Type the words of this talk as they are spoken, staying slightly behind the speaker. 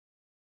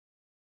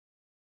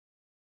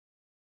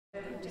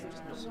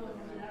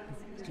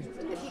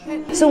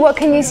So what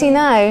can you see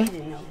now?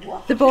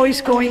 The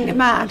boys going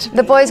mad.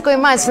 The boys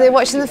going mad, so they're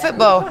watching the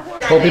football?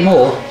 Bobby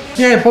Moore?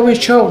 Yeah, Bobby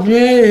Charlton,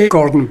 yeah.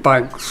 Gordon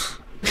Banks.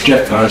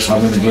 Geoff Hurst,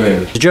 I'm in the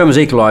groove. The Germans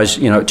equalised,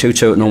 you know,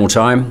 2-2 at normal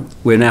time.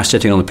 We're now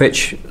sitting on the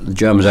pitch. The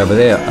Germans over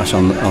there, us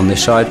on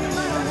this side.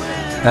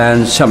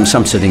 And some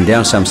sitting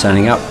down, some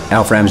standing up.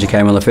 Alf Ramsey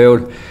came on the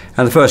field,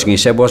 and the first thing he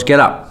said was, "Get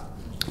up.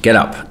 Get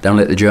up, don't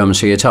let the Germans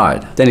see you're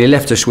tired." Then he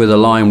left us with a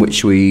line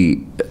which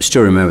we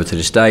still remember to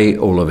this day,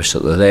 all of us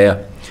that were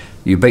there.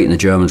 "You've beaten the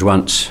Germans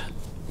once,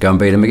 go and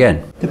beat them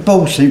again." The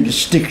ball seemed to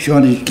stick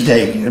on his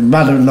leg and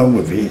run along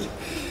with it,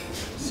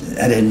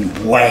 and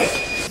then whack.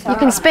 You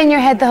can spin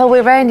your head the whole way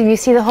around and you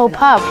see the whole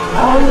pub.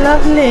 Oh,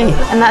 lovely.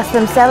 And that's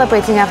them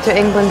celebrating after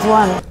England's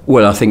won.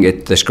 Well, I think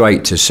it's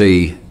great to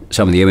see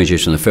some of the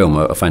images from the film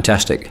are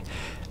fantastic.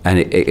 And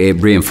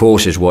it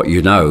reinforces what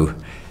you know,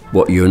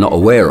 what you're not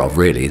aware of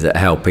really, that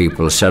how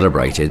people are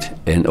celebrated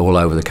in all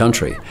over the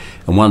country.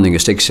 And one thing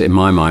that sticks in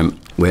my mind,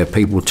 where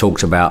people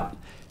talked about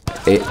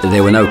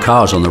there were no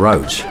cars on the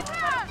roads.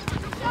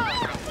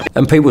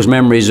 And people's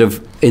memories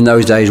of, in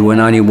those days when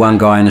only one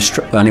guy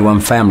only one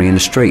family in the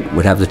street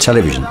would have the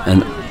television,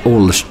 and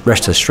all the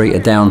rest of the street are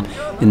down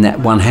in that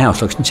one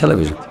house looking at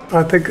television.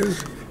 I think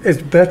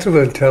it's better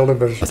than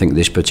television. I think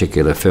this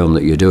particular film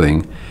that you're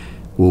doing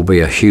will be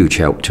a huge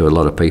help to a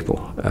lot of people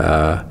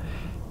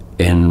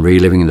in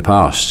reliving the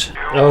past.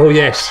 Oh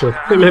yes, I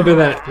remember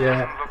that,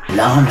 yeah.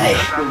 Blimey,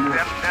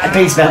 it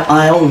brings back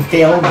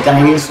the old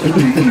days.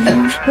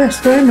 Yes,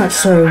 very much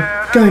so.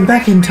 Going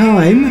back in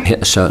time.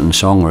 Hit a certain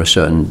song or a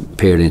certain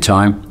period in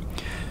time,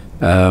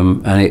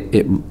 and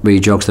it really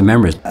jogs the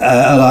memories.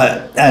 I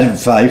like Adam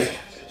Faith,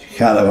 a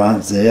couple of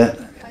ones there.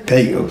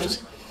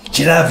 Beatles.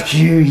 She loves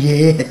you,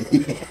 yeah.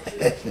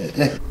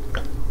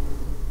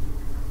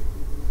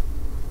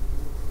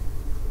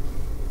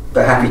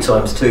 But happy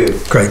times too.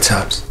 Great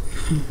times.